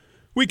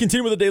We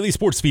continue with the Daily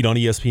Sports Feed on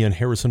ESPN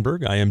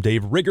Harrisonburg. I am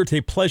Dave Riggert.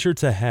 A pleasure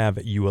to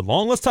have you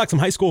along. Let's talk some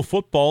high school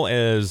football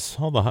as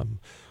all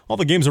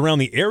the games around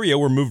the area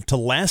were moved to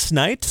last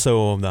night.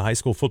 So the high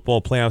school football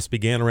playoffs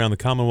began around the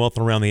Commonwealth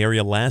and around the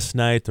area last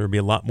night. There'll be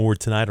a lot more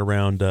tonight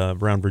around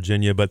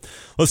Virginia. But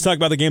let's talk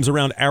about the games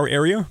around our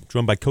area.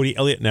 Joined by Cody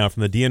Elliott now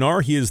from the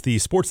DNR. He is the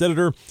sports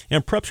editor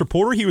and preps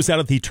reporter. He was out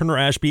at the Turner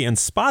Ashby and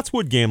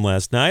Spotswood game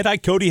last night. Hi,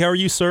 Cody. How are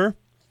you, sir?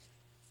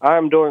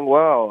 I'm doing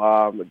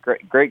well.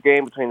 Great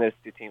game between those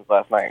two teams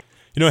last night.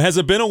 You know, has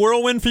it been a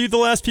whirlwind for you the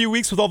last few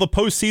weeks with all the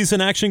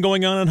postseason action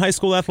going on in high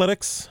school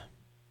athletics?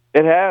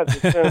 It has.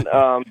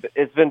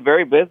 It's been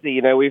very busy.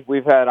 You know,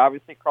 we've had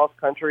obviously cross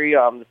country.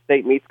 The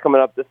state meets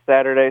coming up this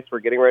Saturday, so we're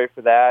getting ready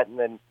for that. And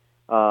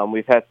then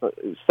we've had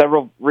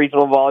several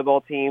regional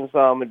volleyball teams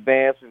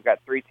advance. We've got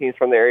 3 teams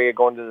from the area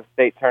going to the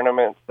state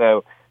tournament,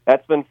 so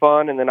that's been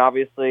fun. And then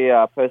obviously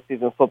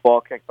postseason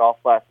football kicked off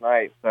last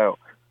night, so.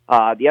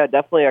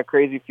 Definitely a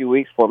crazy few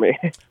weeks for me.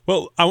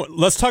 Well,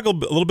 let's talk a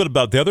little bit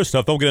about the other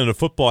stuff. Then we'll get into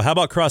football. How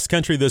about cross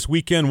country this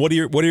weekend? What are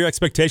your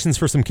expectations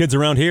for some kids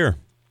around here?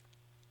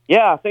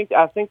 Yeah, I think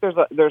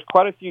there's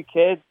quite a few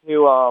kids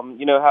who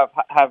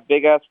have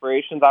big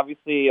aspirations.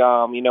 Obviously,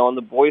 on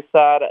the boys'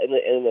 side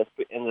in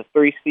the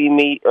 3C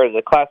meet or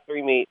the Class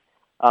 3 meet,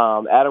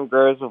 Adam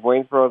Groves of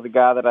Waynesboro is a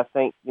guy that I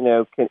think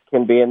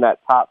can be in that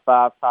top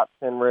 5, top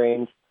 10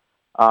 range.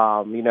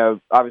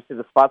 Obviously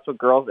the Spotswood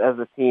girls as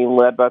a team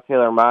led by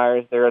Taylor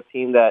Myers, they're a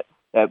team that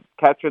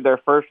captured their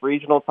first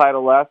regional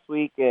title last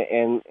week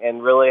and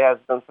really has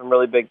done some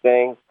really big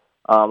things.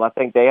 I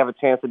think they have a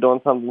chance of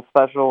doing something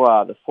special.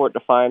 The Fort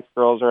Defiance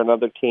girls are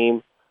another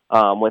team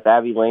with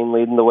Abby Lane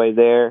leading the way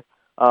there.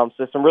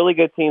 So some really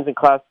good teams in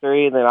Class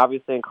 3, and then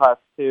obviously in Class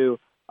 2,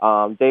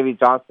 Davey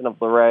Johnson of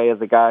Luray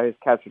is a guy who's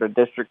captured a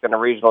district and a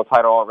regional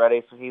title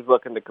already, so he's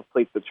looking to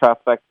complete the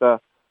trifecta.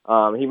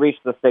 He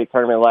reached the state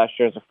tournament last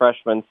year as a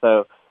freshman,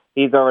 so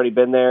he's already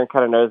been there and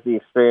kind of knows the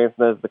experience,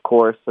 knows the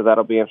course, so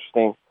that'll be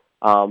interesting.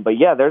 But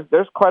yeah,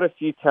 there's quite a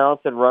few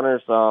talented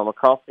runners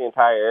across the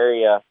entire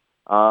area,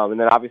 and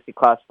then obviously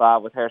Class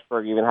 5 with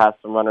Harrisburg even has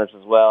some runners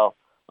as well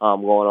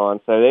going on.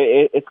 So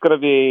it's going to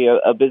be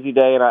a busy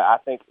day, and I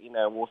think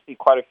we'll see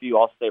quite a few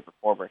all-state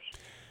performers.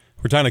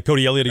 We're talking to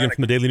Cody Elliott again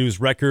from the Daily News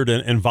Record,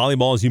 and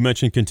volleyball, as you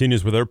mentioned,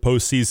 continues with their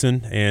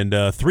postseason,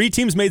 and 3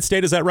 teams made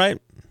state. Is that right?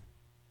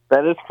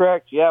 That is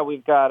correct. Yeah,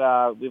 we've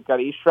got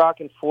East Rock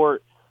and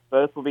Fort.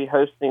 Both will be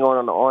hosting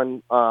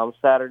on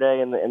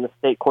Saturday in the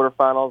state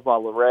quarterfinals,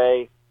 while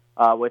Luray,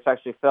 which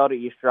actually fell to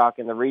East Rock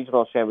in the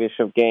regional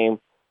championship game,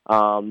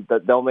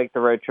 they'll make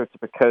the road trip to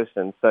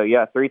Poquoson. So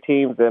yeah, 3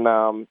 teams,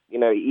 and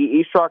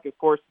East Rock and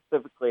Fort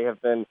specifically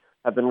have been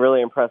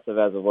really impressive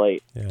as of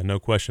late. Yeah, no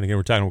question. Again,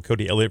 we're talking with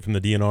Cody Elliott from the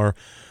DNR.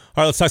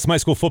 All right, let's talk some high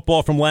school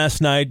football from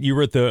last night. You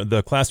were at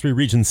the Class 3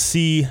 Region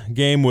C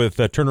game with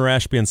Turner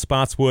Ashby and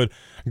Spotswood.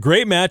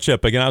 Great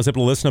matchup. Again, I was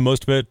able to listen to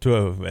most of it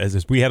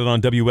as we had it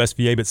on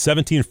WSVA, but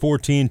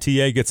 17-14,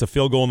 TA gets a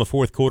field goal in the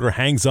fourth quarter,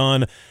 hangs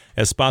on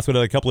as Spotswood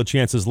had a couple of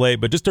chances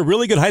late, but just a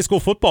really good high school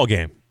football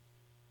game.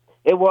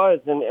 It was,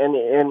 and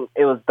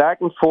it was back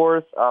and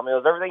forth. It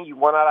was everything you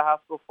want out of high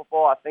school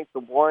football. I think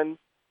the one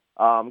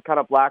kind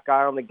of black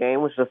eye on the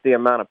game was just the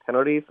amount of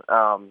penalties.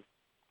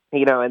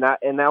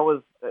 And that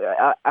was,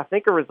 I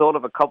think, a result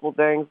of a couple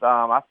things.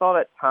 I thought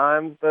at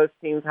times both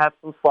teams had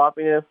some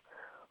sloppiness.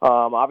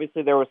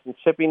 Obviously, there was some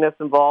chippiness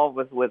involved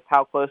with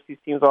how close these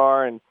teams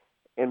are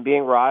and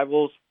being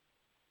rivals.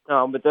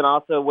 But then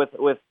also with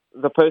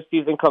the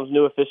postseason comes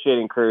new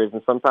officiating crews,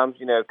 and sometimes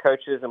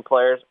coaches and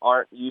players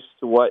aren't used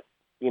to what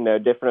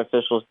different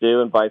officials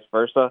do, and vice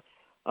versa.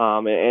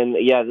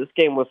 This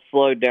game was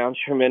slowed down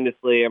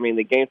tremendously. I mean,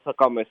 the game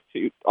took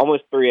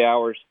almost 3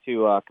 hours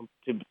to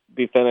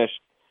be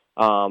finished.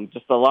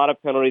 Just a lot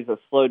of penalties that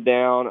slowed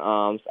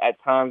down.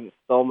 At times, it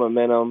slowed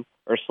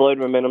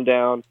momentum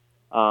down.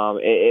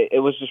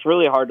 It was just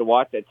really hard to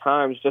watch at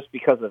times just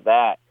because of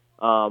that.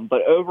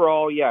 But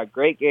overall, yeah,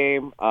 great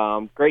game.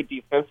 Great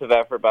defensive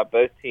effort by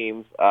both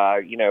teams.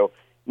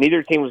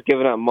 Neither team was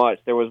giving up much.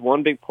 There was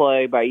one big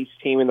play by each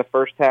team in the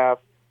first half.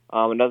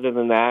 And other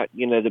than that,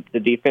 the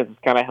defenses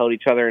kind of held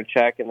each other in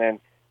check. And then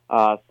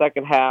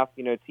second half,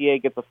 TA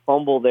gets a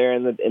fumble there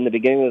in the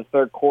beginning of the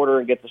third quarter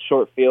and gets a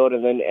short field,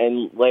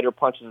 and later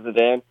punches it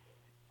in.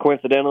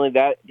 Coincidentally,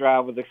 that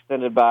drive was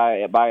extended by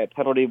a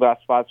penalty by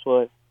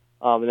Spotswood.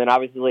 And then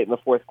obviously late in the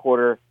fourth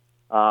quarter,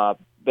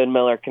 Ben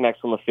Miller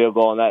connects on the field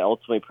goal, and that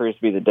ultimately proves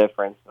to be the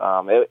difference.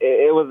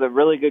 It was a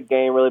really good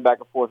game, really back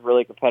and forth,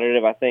 really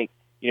competitive. I think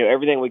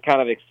everything we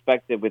kind of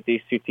expected with these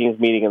two teams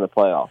meeting in the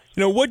playoffs.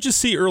 What'd you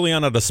see early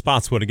on out of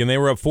Spotswood? Again, they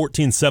were up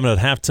 14-7 at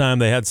halftime.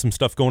 They had some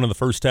stuff going in the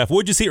first half.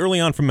 What'd you see early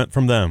on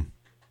from them?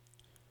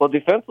 Well,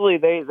 defensively,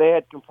 they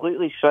had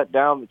completely shut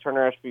down the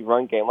Turner Ashby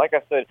run game. Like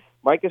I said,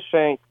 Micah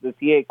Shank, the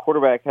TA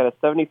quarterback, had a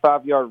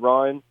 75-yard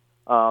run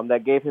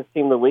that gave his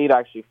team the lead,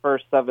 actually,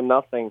 first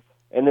 7-0.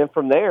 And then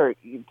from there,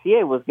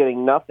 TA was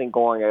getting nothing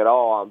going at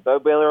all. Bo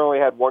Baylor only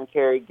had 1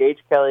 carry. Gage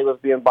Kelly was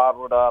being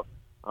bottled up.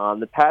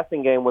 The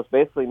passing game was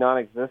basically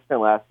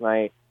non-existent last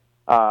night.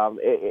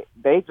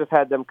 They just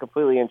had them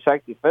completely in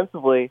check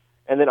defensively.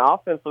 And then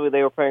offensively,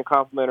 they were playing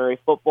complementary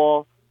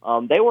football.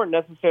 They weren't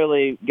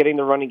necessarily getting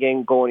the running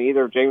game going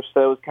either. James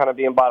Stowe was kind of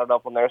being bottled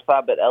up on their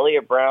side, but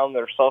Elliott Brown,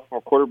 their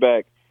sophomore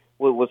quarterback,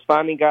 was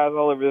finding guys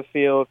all over the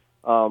field.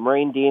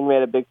 Marine Dean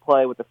made a big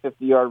play with a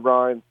 50-yard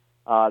run.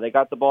 They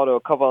got the ball to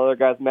a couple other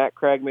guys. Matt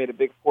Craig made a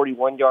big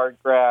 41-yard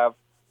grab.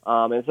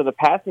 And so the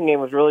passing game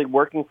was really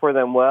working for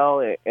them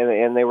well,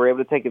 and they were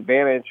able to take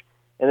advantage.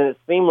 And then it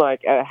seemed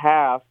like at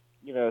half,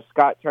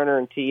 Scott Turner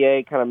and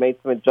TA kind of made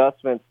some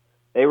adjustments.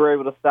 They were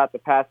able to stop the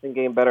passing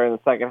game better in the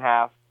second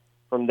half.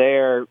 From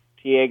there,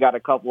 TA got a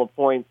couple of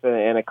points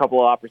and a couple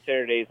of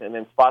opportunities, and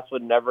then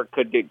Spotswood never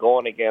could get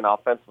going again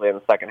offensively in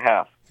the second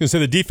half. I was going to say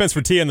the defense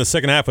for TA in the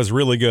second half was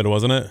really good,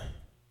 wasn't it?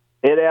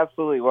 It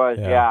absolutely was,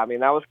 yeah. I mean,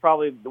 that was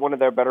probably one of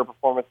their better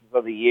performances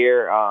of the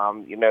year.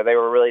 They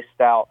were really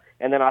stout.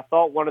 And then I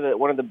thought one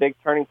of the big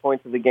turning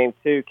points of the game,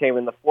 too, came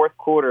in the fourth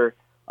quarter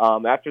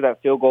after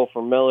that field goal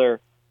from Miller.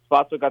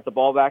 Spotswood got the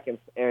ball back,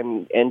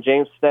 and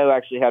James Stowe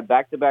actually had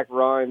back-to-back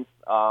runs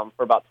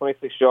for about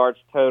 26 yards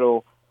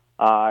total.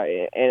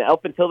 And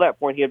up until that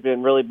point, he had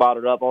been really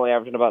bottled up, only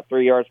averaging about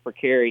 3 yards per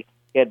carry.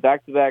 He had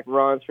back-to-back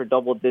runs for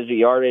double-digit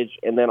yardage,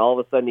 and then all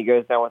of a sudden he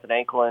goes down with an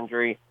ankle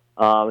injury.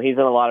 He's in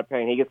a lot of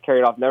pain. He gets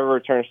carried off, never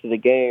returns to the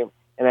game.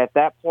 And at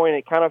that point,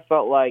 it kind of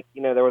felt like,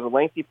 there was a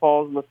lengthy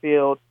pause in the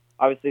field.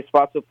 Obviously,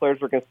 Spotswood players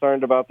were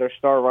concerned about their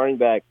star running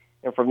back.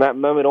 And from that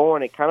moment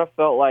on, it kind of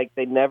felt like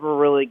they never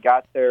really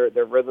got their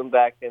rhythm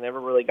back. They never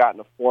really got in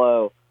a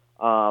flow.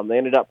 They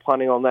ended up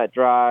punting on that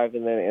drive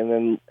and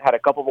then had a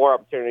couple more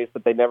opportunities,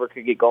 but they never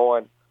could get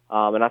going.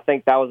 And I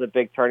think that was a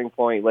big turning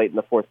point late in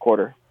the fourth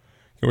quarter.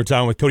 We're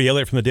talking with Cody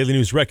Elliott from the Daily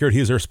News Record.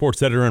 He's our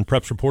sports editor and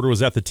preps reporter.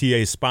 Was at the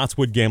TA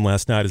Spotswood game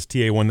last night as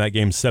TA won that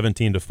game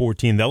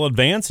 17-14. They'll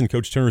advance, and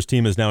Coach Turner's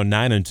team is now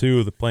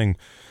 9-2. They're playing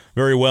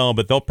very well,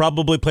 but they'll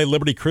probably play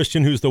Liberty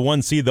Christian, who's the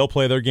 1 seed. They'll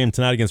play their game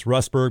tonight against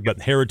Rustburg,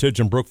 but Heritage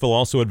and Brookville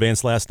also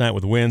advanced last night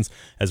with wins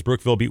as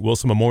Brookville beat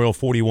Wilson Memorial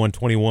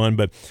 41-21.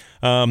 But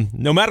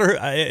no matter,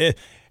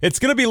 it's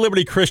going to be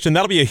Liberty Christian.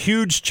 That'll be a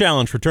huge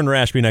challenge for Turner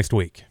Ashby next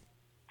week.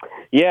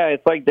 Yeah,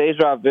 it's like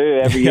deja vu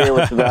every year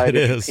with the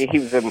valued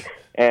teams,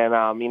 and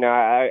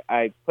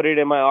I put it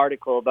in my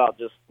article about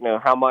just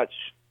how much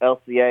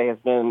LCA has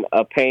been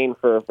a pain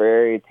for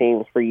area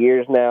teams for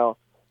years now.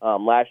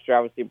 Last year,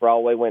 obviously,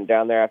 Broadway went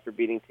down there after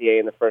beating TA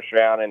in the first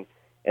round,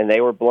 and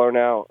they were blown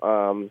out.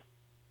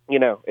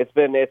 It's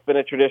been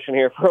a tradition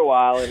here for a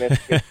while, and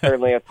it's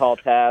certainly a tall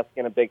task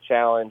and a big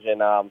challenge.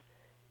 And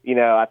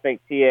I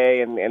think TA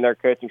and their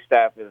coaching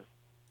staff is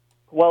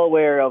well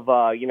aware of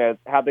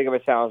how big of a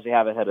challenge they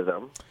have ahead of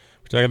them.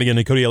 We're talking again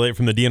to Cody Elliott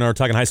from the DNR,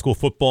 talking high school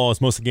football,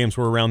 as most of the games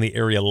were around the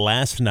area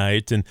last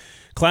night. And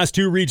Class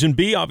 2 Region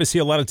B, obviously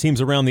a lot of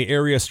teams around the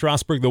area.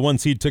 Strasburg, the 1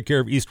 seed, took care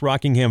of East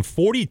Rockingham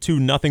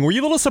 42-0. Were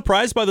you a little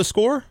surprised by the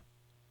score?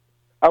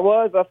 I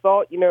was. I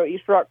thought,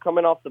 East Rock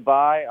coming off the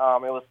bye, it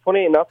was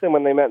 28-0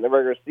 when they met in the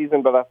regular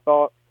season, but I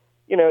thought,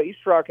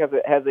 East Rock has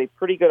a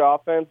pretty good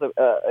offense,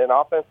 an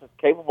offense that's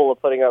capable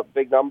of putting up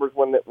big numbers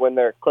when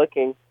they're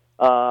clicking.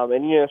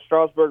 And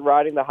Strasburg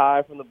riding the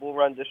high from the Bull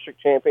Run District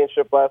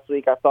Championship last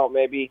week. I thought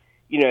maybe,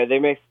 they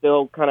may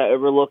still kind of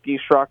overlook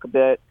East Rock a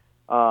bit.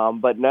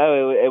 But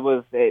no,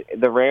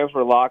 the Rams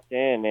were locked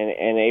in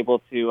and able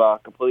to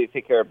completely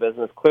take care of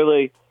business.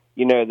 Clearly,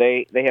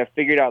 they have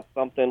figured out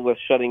something with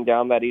shutting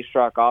down that East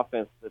Rock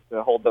offense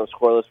to hold them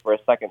scoreless for a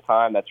second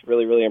time. That's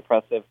really, really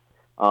impressive.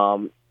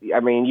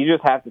 You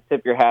just have to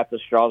tip your hat to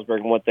Strasburg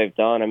and what they've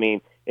done.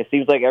 It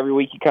seems like every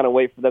week you kind of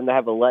wait for them to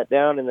have a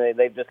letdown, and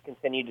they've just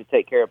continued to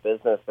take care of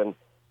business. And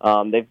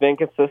they've been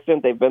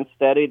consistent. They've been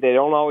steady. They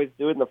don't always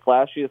do it in the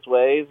flashiest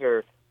ways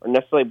or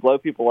necessarily blow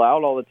people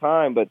out all the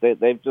time, but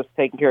they've just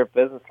taken care of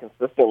business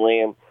consistently,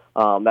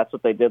 and that's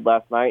what they did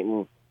last night.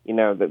 And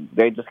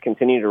they just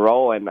continue to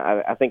roll. And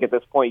I think at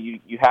this point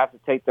you have to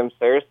take them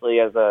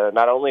seriously as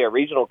not only a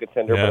regional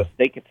contender, but a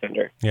state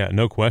contender. Yeah,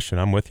 no question.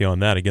 I'm with you on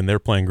that. Again, they're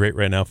playing great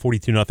right now.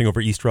 42-0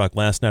 over East Rock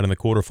last night in the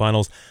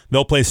quarterfinals.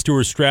 They'll play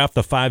Stuart Straff.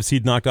 The 5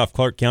 seed knocked off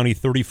Clark County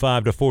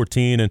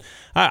 35-14. And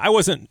I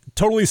wasn't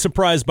totally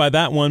surprised by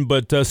that one,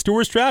 but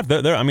Stuart Straff,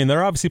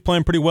 they're obviously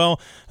playing pretty well.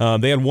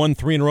 They had won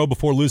 3 in a row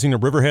before losing to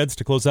Riverheads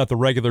to close out the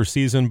regular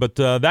season, but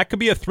that could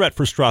be a threat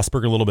for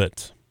Strasburg a little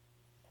bit.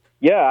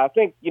 Yeah, I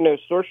think,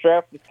 Stuart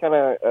Straff is kind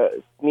of a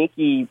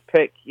sneaky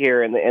pick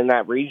here in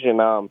that region.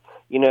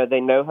 They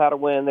know how to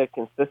win. They've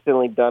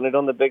consistently done it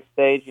on the big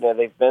stage.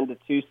 They've been to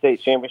 2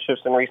 state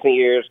championships in recent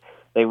years.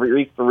 They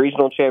reached the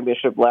regional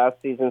championship last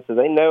season, so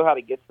they know how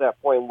to get to that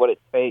point and what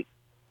it takes.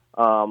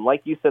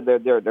 Like you said,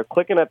 they're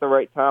clicking at the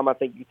right time. I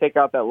think you take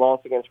out that loss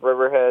against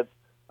Riverheads.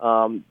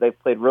 They've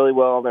played really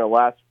well in their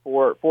last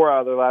four out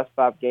of their last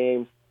 5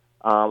 games.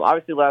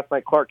 Obviously, last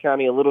night, Clark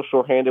County a little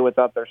short-handed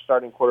without their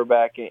starting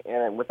quarterback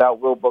and without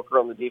Will Booker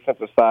on the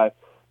defensive side.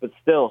 But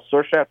still,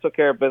 Stuart Straff took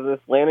care of business.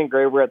 Landon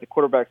Graber at the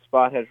quarterback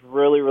spot has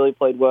really, really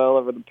played well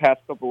over the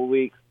past couple of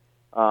weeks.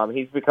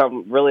 He's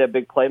become really a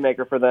big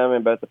playmaker for them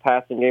in both the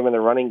passing game and the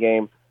running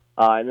game.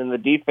 And then the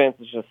defense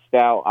is just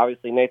stout.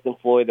 Obviously, Nathan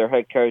Floyd, their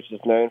head coach, is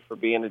known for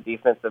being a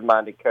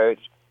defensive-minded coach.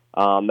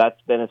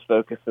 That's been his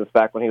focus since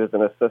back when he was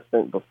an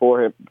assistant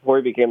before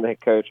he became the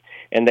head coach,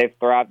 and they've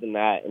thrived in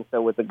that. And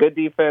so with a good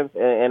defense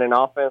and an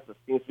offense that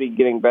seems to be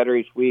getting better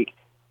each week,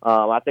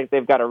 I think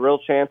they've got a real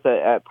chance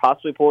at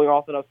possibly pulling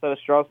off an upset of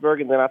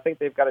Strasburg, and then I think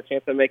they've got a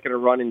chance at making a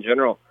run in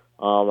general.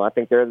 I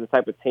think they're the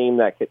type of team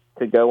that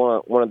could go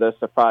on one of those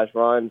surprise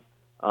runs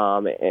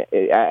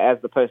as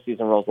the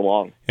postseason rolls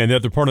along. And the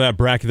other part of that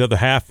bracket, the other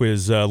half,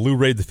 was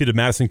Luray defeated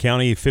Madison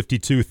County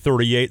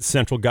 52-38.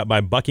 Central got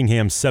by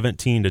Buckingham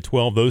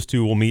 17-12. Those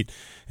two will meet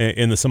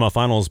in the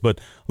semifinals. But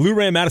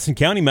Luray and Madison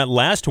County met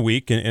last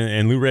week,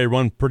 and Luray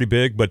won pretty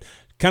big, but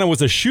kind of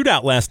was a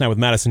shootout last night with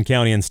Madison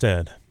County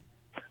instead.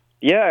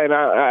 Yeah, and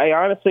I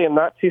honestly am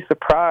not too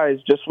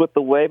surprised just with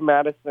the way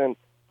Madison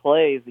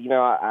plays. You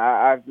know,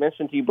 I've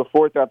mentioned to you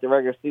before throughout the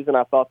regular season,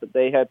 I thought that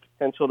they had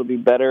potential to be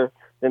better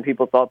than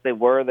people thought they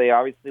were. They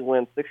obviously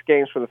win 6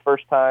 games for the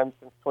first time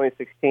since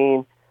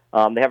 2016.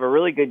 They have a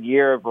really good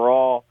year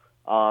overall,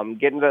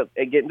 getting to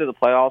the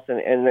playoffs,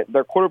 and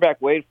their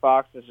quarterback, Wade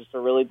Fox, is just a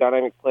really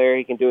dynamic player.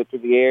 He can do it through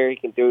the air. He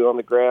can do it on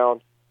the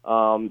ground.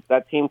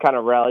 That team kind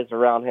of rallies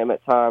around him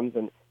at times,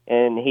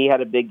 and he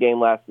had a big game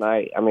last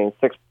night. I mean,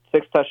 six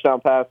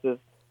touchdown passes,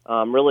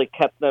 really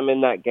kept them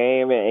in that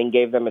game and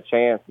gave them a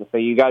chance. And so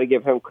you got to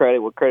give him credit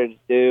what credit is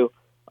due.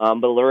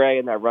 But Luray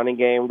in that running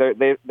game,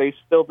 they've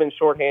still been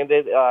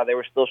shorthanded. They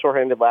were still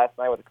shorthanded last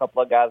night with a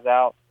couple of guys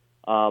out,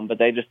 but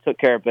they just took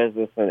care of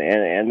business,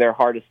 and they're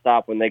hard to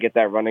stop when they get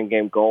that running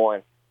game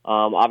going.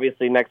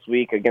 Obviously, next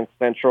week against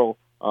Central,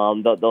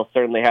 they'll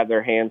certainly have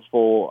their hands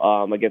full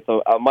against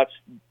a much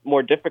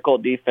more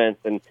difficult defense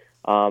and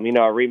a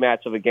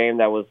rematch of a game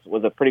that was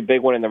a pretty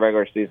big one in the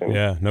regular season.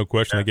 Yeah, no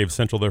question. They gave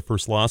Central their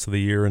first loss of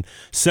the year, and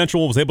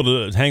Central was able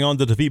to hang on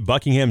to defeat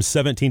Buckingham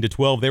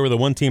 17-12. They were the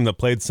one team that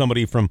played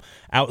somebody from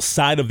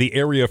outside of the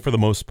area for the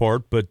most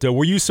part. But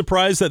were you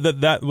surprised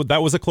that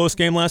was a close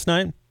game last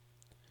night?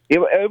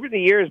 Over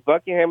the years,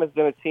 Buckingham has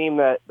been a team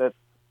that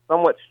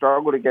somewhat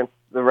struggled against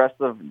the rest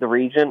of the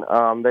region.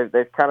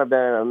 They've kind of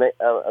been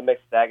a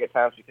mixed bag at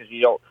times because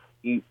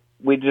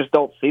we just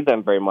don't see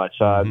them very much.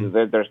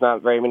 There's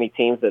not very many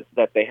teams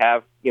that they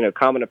have,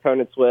 common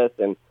opponents with,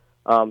 and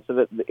so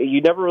that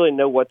you never really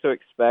know what to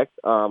expect.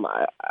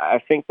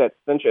 I think that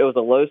Central, it was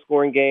a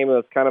low-scoring game. It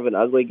was kind of an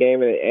ugly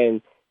game,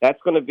 and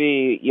that's going to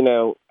be,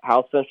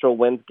 how Central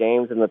wins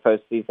games in the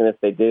postseason if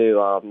they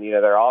do.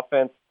 Their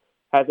offense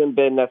hasn't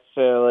been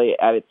necessarily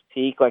at its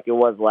peak like it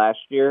was last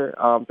year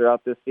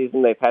throughout this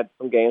season. They've had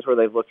some games where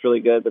they've looked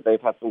really good, but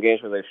they've had some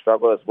games where they've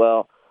struggled as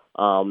well.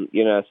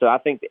 So I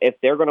think if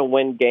they're going to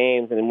win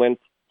games and win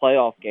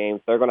playoff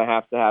games, they're going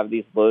to have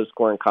these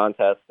low-scoring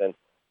contests, and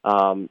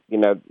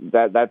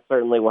that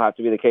certainly will have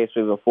to be the case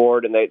moving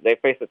forward. And they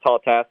face a tall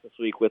task this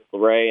week with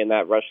Luray and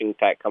that rushing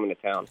attack coming to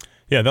town.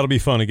 Yeah, that'll be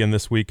fun again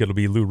this week. It'll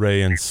be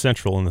Luray and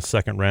Central in the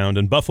second round,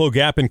 and Buffalo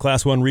Gap in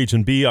Class 1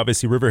 Region B.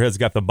 Obviously, Riverhead's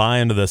got the bye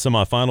into the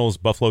semifinals.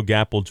 Buffalo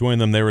Gap will join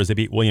them there as they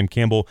beat William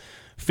Campbell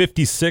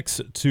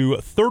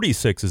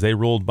 56-36 as they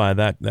rolled by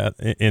that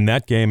in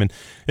that game. And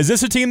is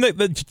this a team that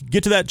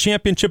get to that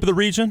championship of the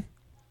region?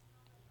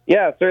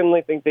 Yeah, I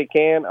certainly think they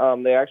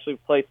can. They actually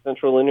play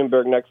Central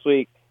Lunenburg next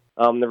week,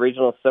 the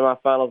regional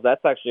semifinals.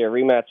 That's actually a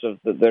rematch of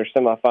their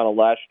semifinal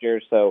last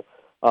year. So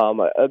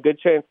a good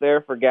chance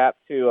there for Gap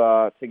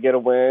to get a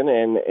win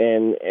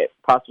and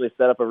possibly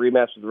set up a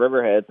rematch with the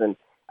Riverheads. And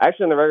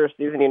actually in the regular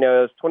season, it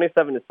was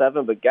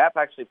 27-7, but Gap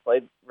actually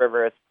played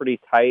Riverheads pretty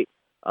tight.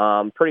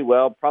 Pretty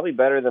well, probably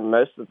better than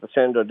most of the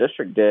Shenandoah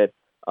District did.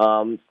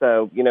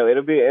 So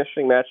it'll be an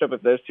interesting matchup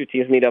if those two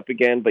teams meet up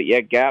again. But yeah,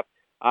 Gap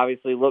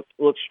obviously looked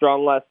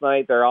strong last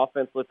night. Their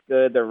offense looked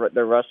good.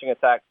 Their rushing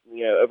attack,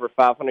 over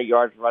 500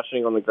 yards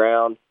rushing on the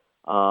ground.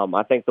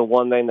 I think the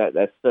one thing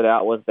that stood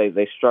out was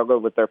they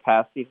struggled with their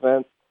pass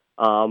defense.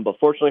 But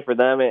fortunately for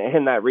them,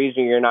 in that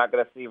region, you're not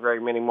going to see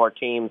very many more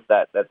teams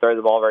that throw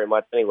the ball very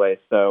much anyway.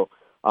 So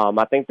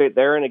I think that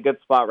they're in a good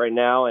spot right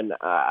now, and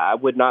I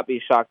would not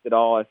be shocked at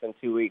all if in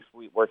 2 weeks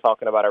we're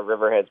talking about a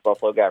Riverheads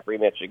Buffalo Gap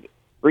rematch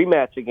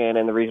again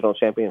in the regional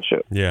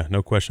championship. Yeah,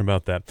 no question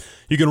about that.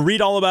 You can read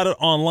all about it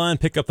online,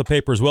 pick up the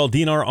paper as well,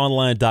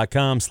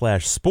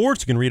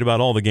 dnronline.com/sports. You can read about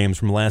all the games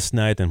from last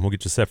night, and we'll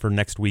get you set for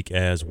next week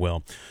as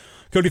well.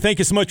 Cody, thank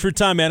you so much for your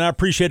time, man. I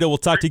appreciate it. We'll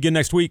talk to you again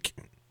next week.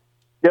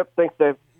 Yep, thanks, Dave.